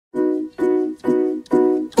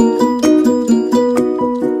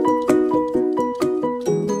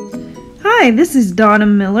Hi, this is Donna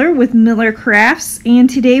Miller with Miller Crafts, and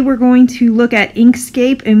today we're going to look at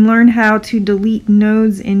Inkscape and learn how to delete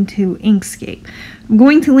nodes into Inkscape. I'm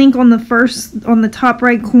going to link on the top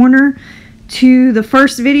right corner to the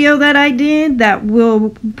first video that I did that will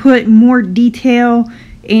put more detail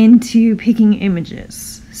into picking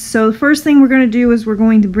images. So the first thing we're going to do is we're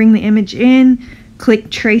going to bring the image in, click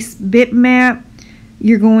Trace Bitmap.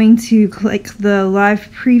 You're going to click the live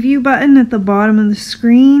preview button at the bottom of the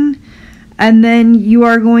screen, and then you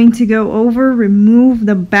are going to go over, remove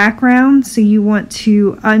the background. So you want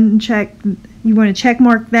to check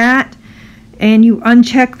mark that, and you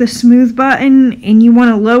uncheck the smooth button, and you want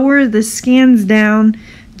to lower the scans down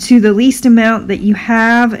to the least amount that you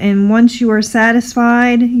have, and once you are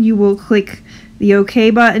satisfied, you will click the OK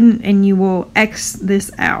button and you will X this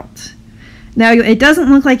out. Now, it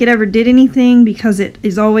doesn't look like it ever did anything because it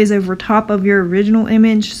is always over top of your original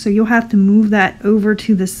image, so you'll have to move that over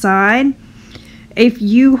to the side. If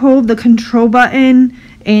you hold the control button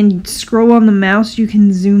and scroll on the mouse, you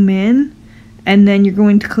can zoom in, and then you're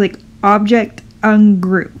going to click Object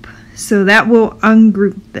Ungroup. So that will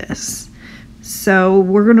ungroup this. So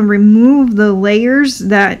we're going to remove the layers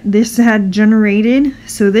that this had generated.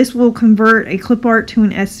 So this will convert a clip art to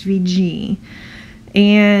an SVG.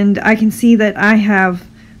 And I can see that I have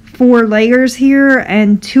 4 layers here,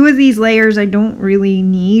 and 2 of these layers I don't really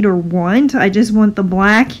need or want. I just want the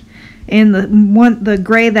black and the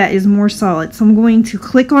gray that is more solid. So I'm going to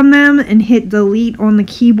click on them and hit delete on the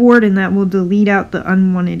keyboard, and that will delete out the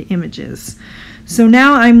unwanted images. So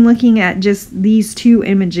now I'm looking at just these 2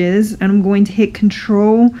 images, and I'm going to hit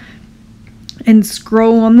Control and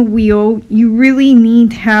scroll on the wheel. You really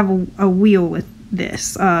need to have a wheel with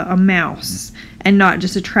this, a mouse, and not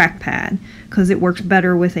just a trackpad, because it works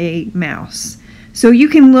better with a mouse. So you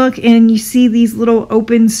can look and you see these little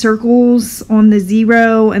open circles on the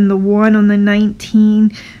 0 and the 1 on the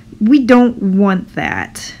 19. We don't want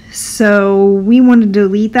that, so we want to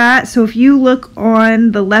delete that. So if you look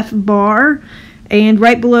on the left bar, and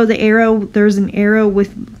right below the arrow there's an arrow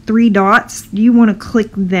with 3 dots, you want to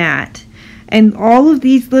click that. And all of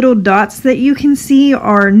these little dots that you can see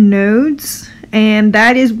are nodes, and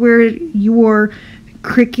that is where your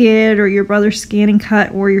Cricut or your Brother Scan and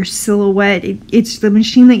Cut or your Silhouette, it's the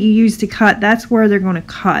machine that you use to cut, that's where they're going to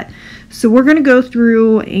cut. So we're going to go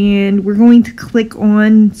through and we're going to click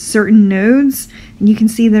on certain nodes, and you can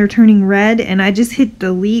see they're turning red, and I just hit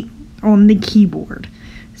delete on the keyboard.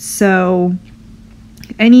 So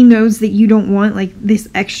any nodes that you don't want, like this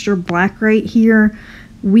extra black right here,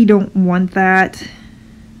 we don't want that.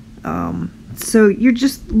 So you're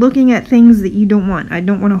just looking at things that you don't want. I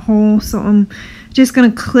don't want a hole, so I'm just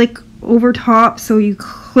going to click over top. So you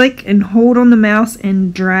click and hold on the mouse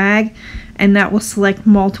and drag, and that will select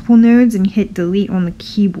multiple nodes, and hit delete on the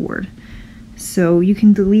keyboard. So you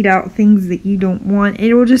can delete out things that you don't want.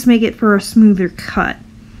 It will just make it for a smoother cut.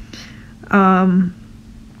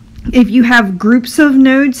 If you have groups of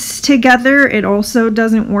nodes together, it also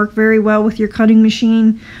doesn't work very well with your cutting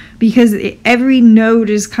machine, because every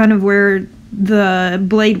node is kind of where the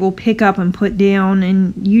blade will pick up and put down,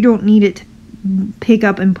 and you don't need it to pick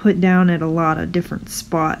up and put down at a lot of different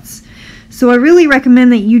spots. So I really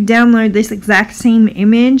recommend that you download this exact same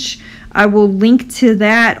image. I will link to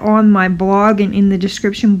that on my blog and in the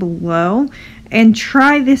description below, and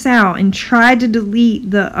try this out and try to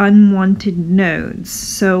delete the unwanted nodes.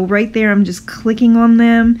 So right there, I'm just clicking on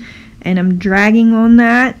them and I'm dragging on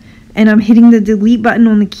that, and I'm hitting the delete button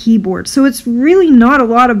on the keyboard. So it's really not a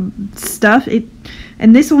lot of stuff.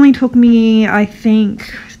 And this only took me, I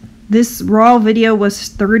think, this raw video was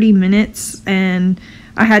 30 minutes, and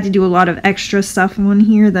I had to do a lot of extra stuff on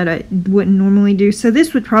here that I wouldn't normally do. So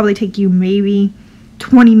this would probably take you maybe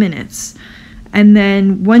 20 minutes. And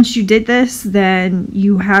then once you did this, then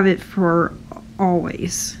you have it for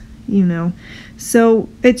always, you know. So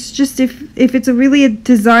it's just, if it's a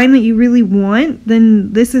design that you really want,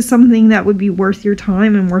 then this is something that would be worth your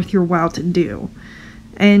time and worth your while to do.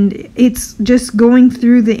 And it's just going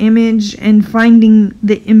through the image and finding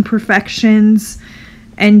the imperfections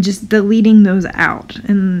and just deleting those out.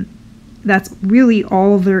 And that's really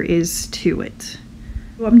all there is to it.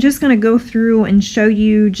 So I'm just going to go through and show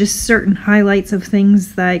you just certain highlights of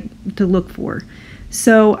things to look for.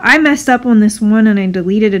 So I messed up on this one and I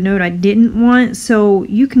deleted a node I didn't want. So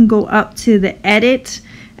you can go up to the edit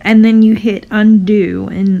and then you hit undo,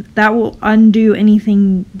 and that will undo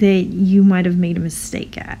anything that you might have made a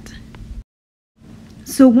mistake at.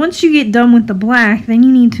 So once you get done with the black, then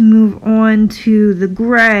you need to move on to the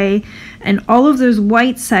gray, and all of those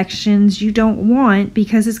white sections you don't want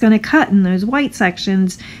because it's going to cut in those white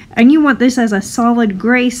sections, and you want this as a solid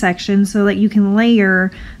gray section so that you can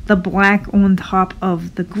layer the black on top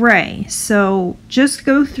of the gray. So just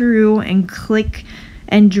go through and click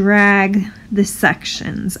and drag the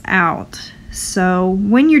sections out. So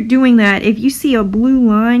when you're doing that, if you see a blue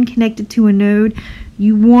line connected to a node,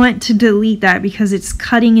 you want to delete that because it's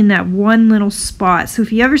cutting in that one little spot. So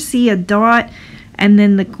if you ever see a dot and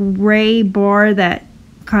then the gray bar that,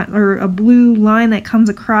 or a blue line that comes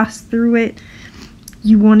across through it,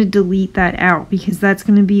 you want to delete that out because that's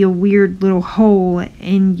going to be a weird little hole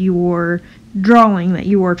in your drawing that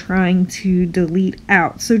you are trying to delete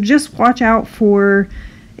out. So just watch out for,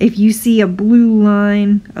 if you see a blue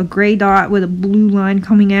line, a gray dot with a blue line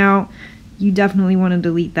coming out, you definitely want to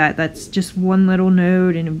delete that. That's just one little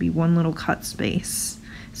node and it would be one little cut space.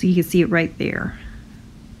 So you can see it right there.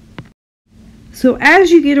 So as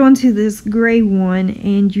you get onto this gray one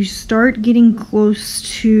and you start getting close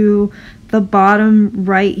to the bottom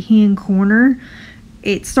right hand corner,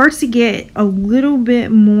 it starts to get a little bit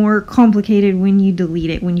more complicated when you delete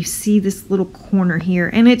it, when you see this little corner here.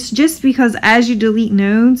 And it's just because as you delete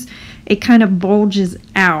nodes, it kind of bulges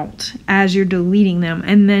out as you're deleting them,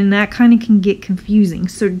 and then that kind of can get confusing.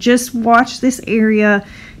 So just watch this area.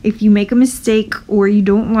 If you make a mistake or you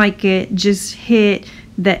don't like it, just hit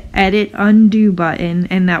the edit undo button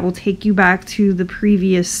and that will take you back to the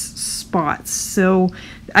previous spots. So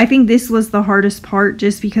I think this was the hardest part,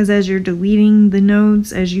 just because as you're deleting the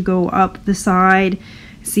nodes, as you go up the side,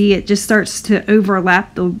 see, it just starts to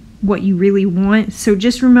overlap what you really want. So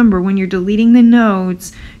just remember, when you're deleting the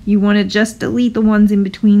nodes, you want to just delete the ones in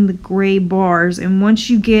between the gray bars, and once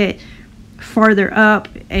you get farther up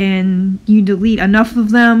and you delete enough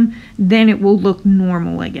of them, then it will look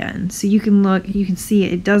normal again. So you can see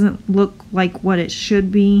it doesn't look like what it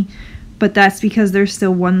should be, but that's because there's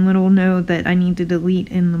still one little node that I need to delete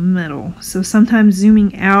in the middle. So sometimes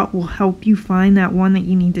zooming out will help you find that one that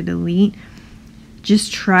you need to delete.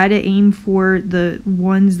 Just try to aim for the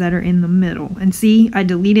ones that are in the middle. And see, I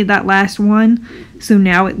deleted that last one, so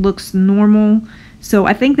now it looks normal. So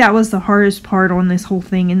I think that was the hardest part on this whole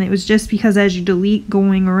thing, and it was just because as you delete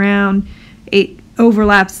going around, it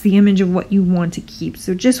overlaps the image of what you want to keep.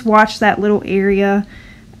 So just watch that little area,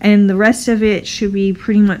 and the rest of it should be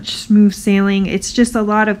pretty much smooth sailing. It's just a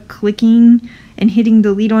lot of clicking and hitting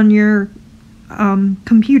delete on your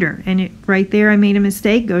computer, and it right there, I made a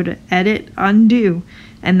mistake, go to edit undo,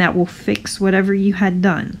 and that will fix whatever you had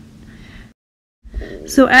done.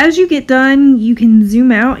 So as you get done, you can zoom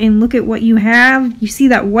out and look at what you have. You see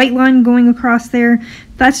that white line going across there?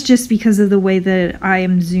 That's just because of the way that I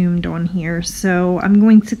am zoomed on here. So I'm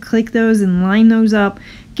going to click those and line those up,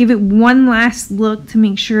 give it one last look to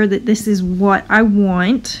make sure that this is what I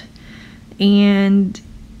want. And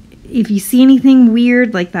if you see anything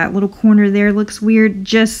weird, like that little corner there looks weird,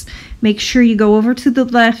 just make sure you go over to the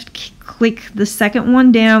left, click the second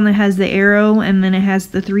one down that has the arrow, and then it has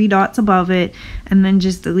the 3 dots above it, and then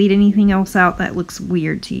just delete anything else out that looks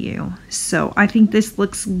weird to you. So I think this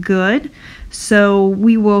looks good. So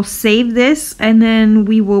we will save this, and then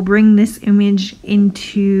we will bring this image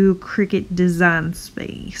into Cricut Design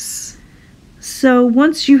Space. So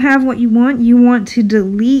once you have what you want to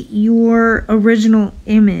delete your original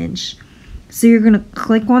image. So you're going to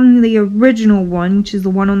click on the original one, which is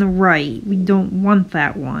the one on the right. We don't want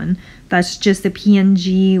that one. That's just a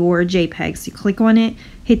PNG or a JPEG. So you click on it,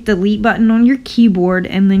 hit the delete button on your keyboard,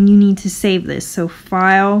 and then you need to save this. So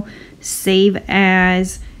File, Save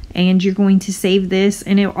As, and you're going to save this,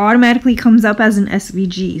 and it automatically comes up as an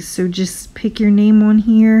SVG. So just pick your name on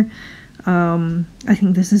here. I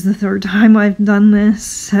think this is the 3rd time I've done this,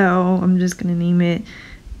 so I'm just going to name it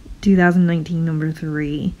 2019 number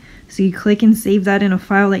 3. So you click and save that in a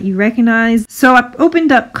file that you recognize. So I've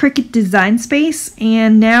opened up Cricut Design Space,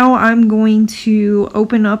 and now I'm going to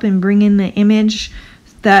open up and bring in the image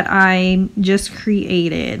that I just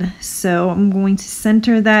created. So I'm going to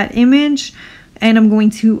center that image, and I'm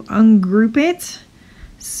going to ungroup it.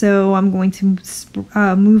 So I'm going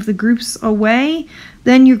to move the groups away.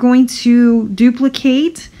 Then you're going to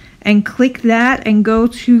duplicate and click that and go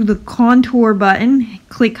to the contour button,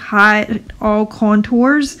 click hide all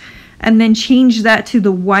contours, and then change that to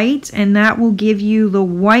the white, and that will give you the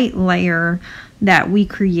white layer that we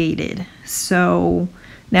created. So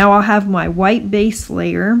now I'll have my white base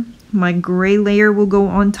layer, my gray layer will go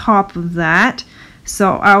on top of that.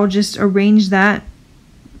 So I'll just arrange that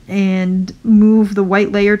and move the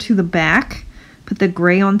white layer to the back, put the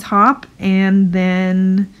gray on top, and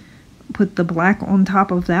then put the black on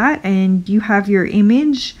top of that, and you have your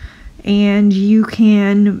image, and you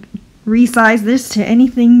can resize this to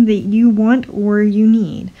anything that you want or you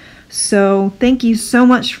need. So thank you so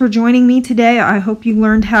much for joining me today. I hope you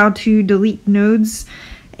learned how to delete nodes,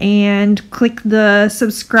 and click the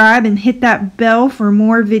subscribe and hit that bell for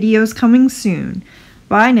more videos coming soon.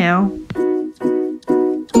 Bye now.